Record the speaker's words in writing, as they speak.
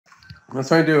I was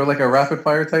trying to do like a rapid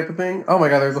fire type of thing. Oh my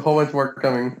god, there's a whole bunch more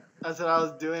coming. That's what I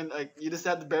was doing. Like you just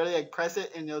have to barely like press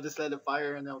it, and you'll just let it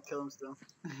fire, and they'll kill him still.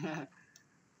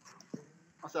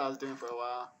 That's what I was doing for a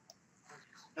while.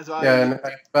 That's why. Yeah, and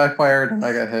I backfired and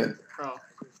I got hit. Bro.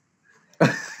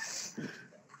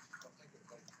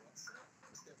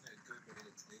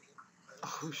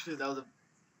 Oh shit, that was a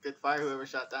good fire. Whoever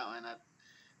shot that one at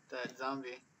that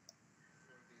zombie.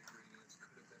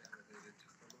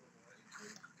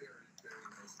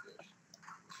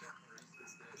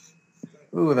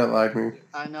 Ooh, that lagged me.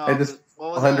 I know. I just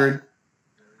what was 100. that?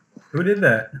 Who did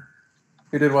that?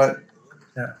 Who did what?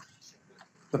 Yeah.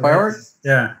 The fireworks?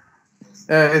 Yeah.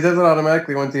 It does it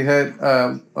automatically once you hit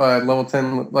level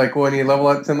 10. Like when you level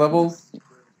up 10 levels.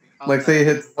 Oh, Like say you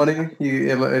hit 20,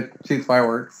 it shoots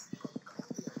fireworks.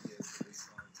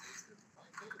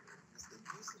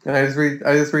 And I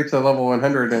just reached a level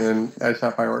 100 and then I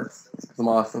shot fireworks. I'm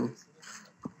awesome.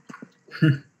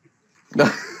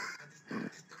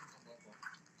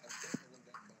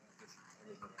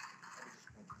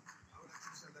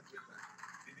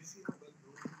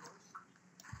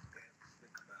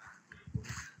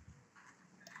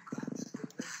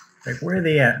 Like, where are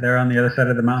they at? They're on the other side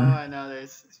of the Oh, mountain. I know. They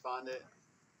spawned it.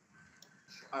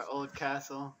 Our old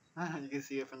castle. You can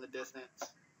see it from the distance.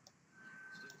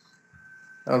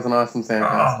 That was an awesome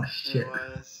sandcastle. Oh, shit. It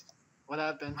was. What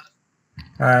happened?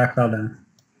 I fell down.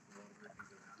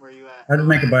 Where you at? I just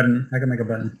make a button. I can make a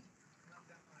button.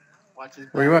 Watch his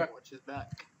back. Where you at? Watch his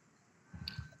back.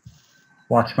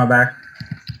 Watch my back.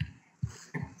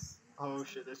 Oh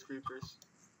shit, there's creepers.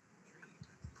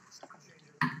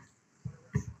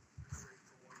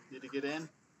 Need to get in?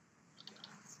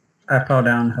 I fell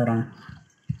down. Hold on.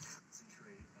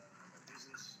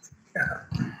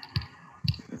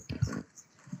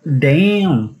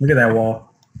 Damn! Look at that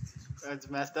wall. It's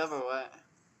messed up or what?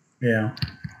 Yeah.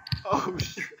 Oh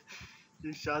shit.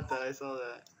 You shot that. I saw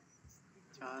that.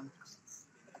 John.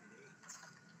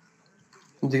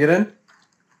 Did you get in?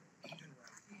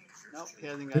 Nope, he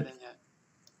hasn't got in yet.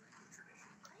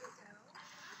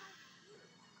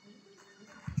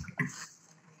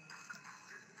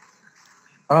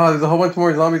 Oh, there's a whole bunch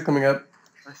more zombies coming up.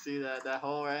 I see that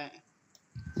hole, right?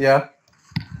 Yeah.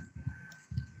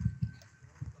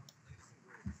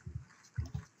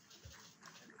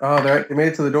 Oh, they made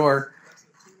it to the door.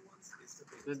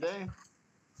 Did they?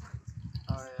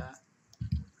 Oh yeah.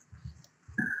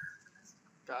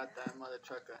 Got that mother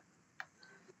trucker.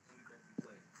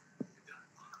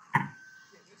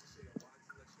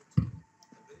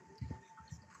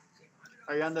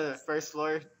 Are you on the first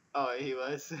floor? Oh, he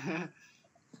was.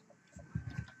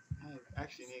 I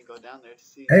actually need to go down there to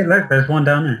see. Hey, look, there's one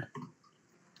down there.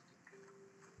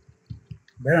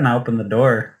 Better not open the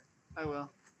door. I will.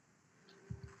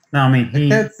 No, I mean, I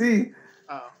can't see.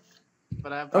 Oh.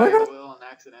 But I Oh my probably God. will on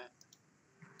accident.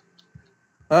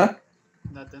 Huh?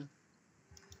 Nothing.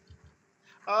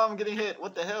 Oh, I'm getting hit.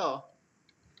 What the hell?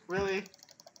 Really?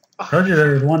 Oh, Told you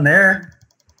there was one there.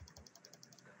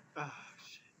 oh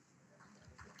shit.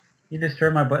 You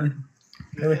destroyed my button.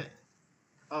 Good Really? hit.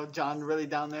 Oh, John really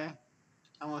down there?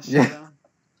 I almost Yeah. shot him.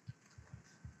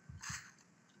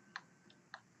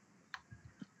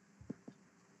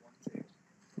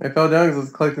 I fell down because I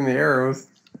was collecting the arrows.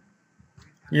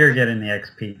 You're getting the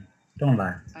XP. Don't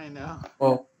lie. I know.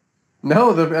 Well,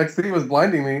 no, the XP was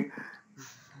blinding me.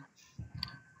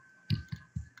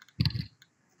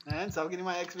 Man, stop getting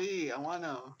my XP. I want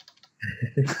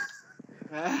to.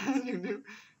 Man,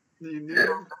 you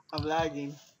knew I'm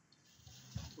lagging.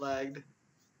 Lagged.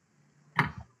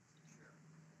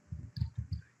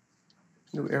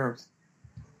 New arrows.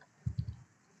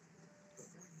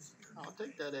 I'll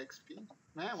take that XP.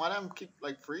 Man, why do I keep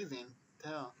like freezing? What the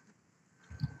hell?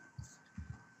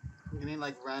 I'm getting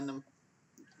like random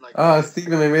like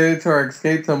Steven, they made it to our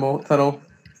escape tunnel.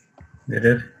 They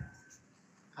did.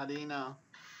 How do you know?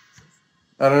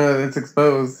 I don't know, it's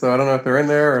exposed, so I don't know if they're in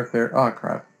there or if they're... Oh,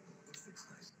 crap.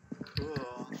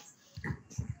 Cool.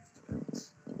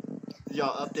 Did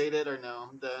y'all update it or no?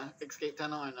 The escape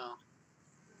tunnel or no?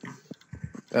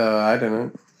 I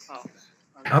didn't. Oh.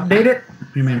 Okay. Update it?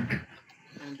 You mean?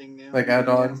 Anything new? Like add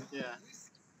on? Yeah.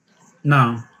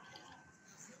 No.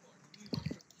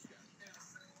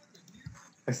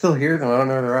 I still hear them, I don't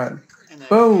know where they're at. And then,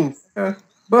 Boom! Yeah.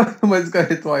 Boom! I just got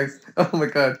hit twice. Oh my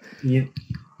god. You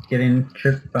getting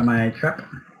tripped by my trap?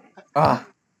 Ah.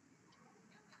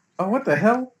 Oh, what the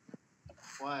hell?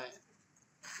 What?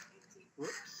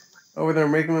 Whoops. Over there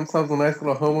making themselves a nice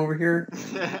little home over here.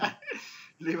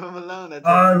 Leave them alone. That's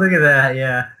Oh, it. look at that.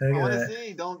 Yeah. Look I at want to that.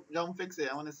 see. Don't fix it.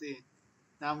 I want to see.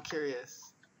 Now I'm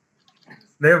curious.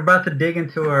 They're about to dig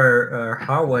into our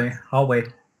hallway,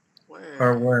 Where?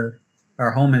 or where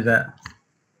our home is at.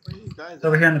 Where you guys It's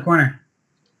over here in the corner.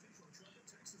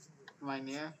 Am I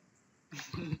near?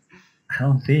 I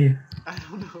don't see you. I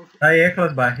don't know. Oh, yeah, you're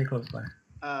close by. You're close by.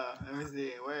 Let me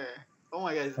see. Where? Oh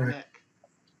my god, his Okay. neck.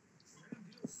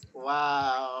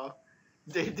 Wow.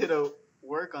 They did a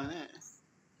work on it.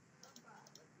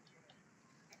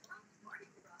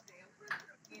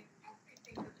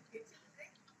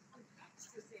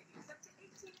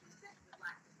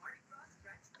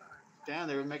 Damn,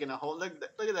 they were making a whole look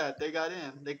at that. They got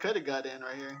in. They could have got in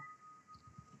right here.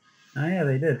 Oh, yeah,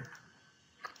 they did.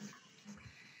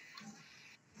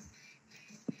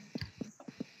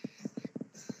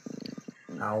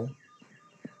 Ow.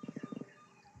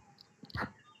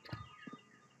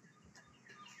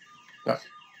 Yeah.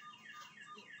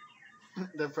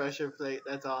 The pressure plate.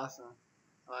 That's awesome.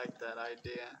 I like that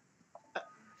idea.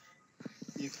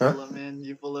 You pull them in.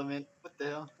 You pull them in. What the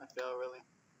hell? I fell really.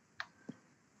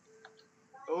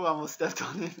 Oh, I almost stepped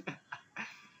on it.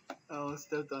 I almost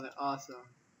stepped on it. Awesome.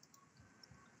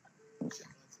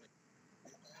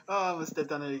 Oh, I almost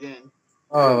stepped on it again.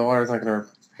 Oh, the water's not gonna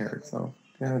repair itself.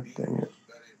 God dang it.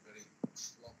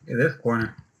 Yeah, this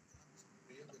corner.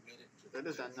 They're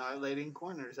just annihilating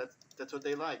corners. That's what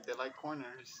they like. They like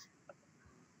corners.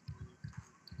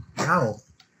 Ow.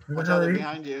 Watch out, they're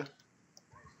behind you.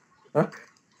 Huh?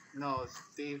 No,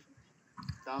 Steve.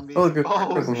 Zombies. Oh, good.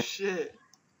 Oh, shit.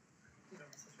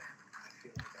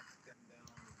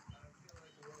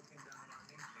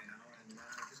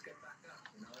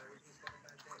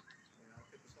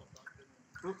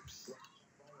 Oops.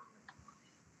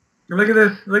 Look at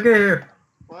this. Look at here.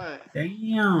 What?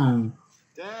 Damn.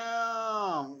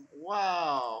 Damn.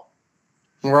 Wow.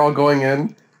 We're all going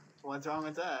in. What's wrong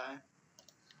with that?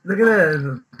 Look at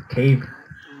this cave.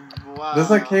 Wow. This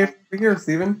is a cave over here,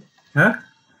 Steven. Huh?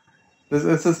 This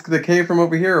is the cave from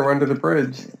over here. We're under the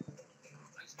bridge.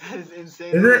 That is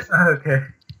insane. Is it? Oh, okay.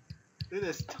 Look at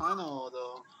this tunnel,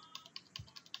 though.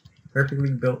 Perfectly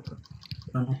built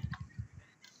tunnel.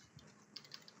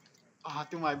 Ah,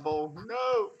 through my bow.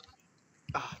 No.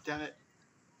 Ah, damn it.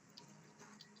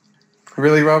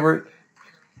 Really, Robert?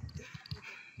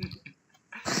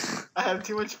 I have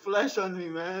too much flesh on me,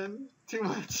 man. Too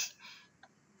much.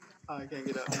 Oh, I can't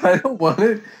get up. I don't want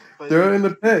it. But Throw it in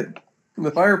the pit. In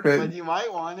the fire pit. But you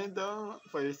might want it, though,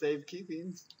 for your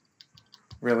safekeeping.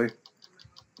 Really?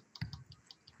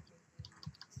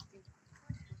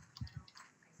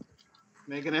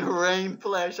 Making it rain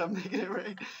flesh. I'm making it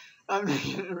rain. I'm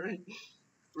making it rain.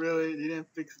 Really? You didn't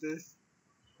fix this?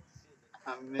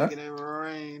 I'm making it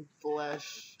rain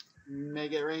flesh.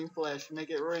 Make it rain flesh. Make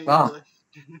it rain flesh.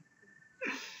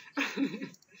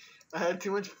 I had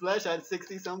too much flesh. I had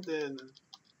 60 something.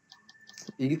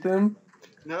 Ethan?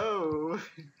 No.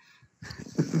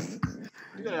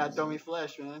 You better not throw me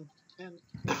flesh, man.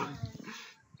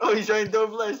 Oh, he's trying to throw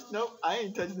flesh. Nope, I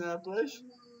ain't touching that flesh.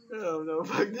 Oh, no,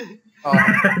 fuck that.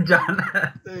 Oh. John.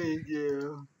 Thank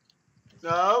you.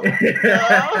 No.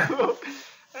 No.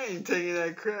 I ain't taking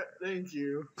that crap. Thank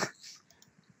you.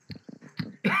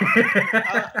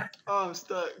 I'm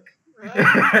stuck.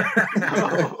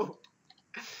 No.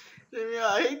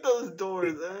 I hate those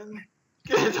doors, man.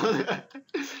 Get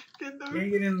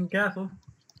Can't get in the castle.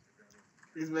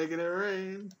 He's making it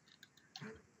rain.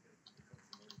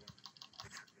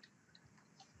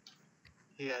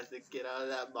 He has to get out of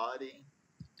that body.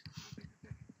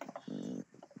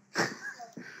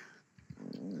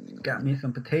 Got me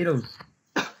some potatoes.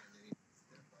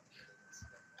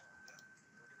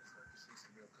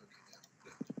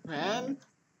 Man,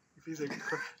 if he's a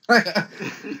man,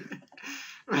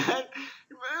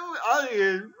 out of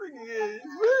here.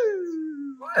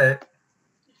 Woo. What?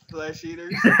 Flesh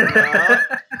eaters.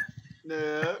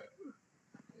 No.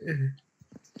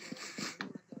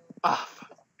 Ah,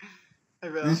 fuck. I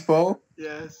fell. These fall?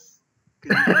 Yes.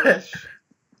 Good flesh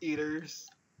eaters.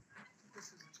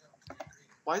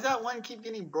 Why does that one keep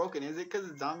getting broken? Is it because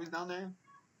the zombies down there?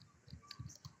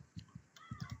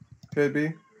 Could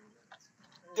be.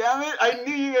 Damn it! I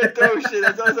knew you were gonna throw shit.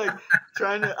 That's why I was like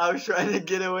I was trying to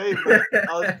get away, but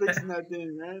I was fixing that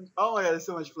thing, man. Oh my god, there's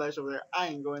so much flesh over there. I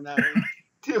ain't going that way.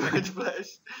 Too much flesh.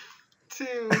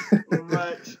 Too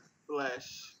much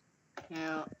flesh.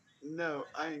 Hell no,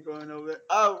 I ain't going over there.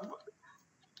 Oh,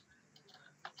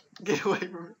 get away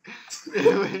from me.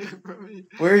 Get away from me.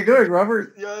 Where are you going,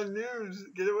 Robert? Yo, news.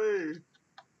 Get away.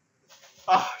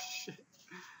 Oh shit.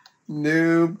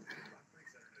 Noob.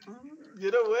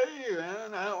 Get away,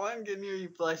 man. I don't want to get near you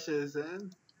fleshes,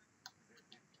 man.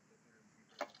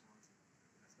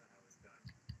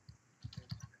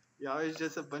 Y'all is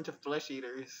just a bunch of flesh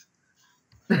eaters.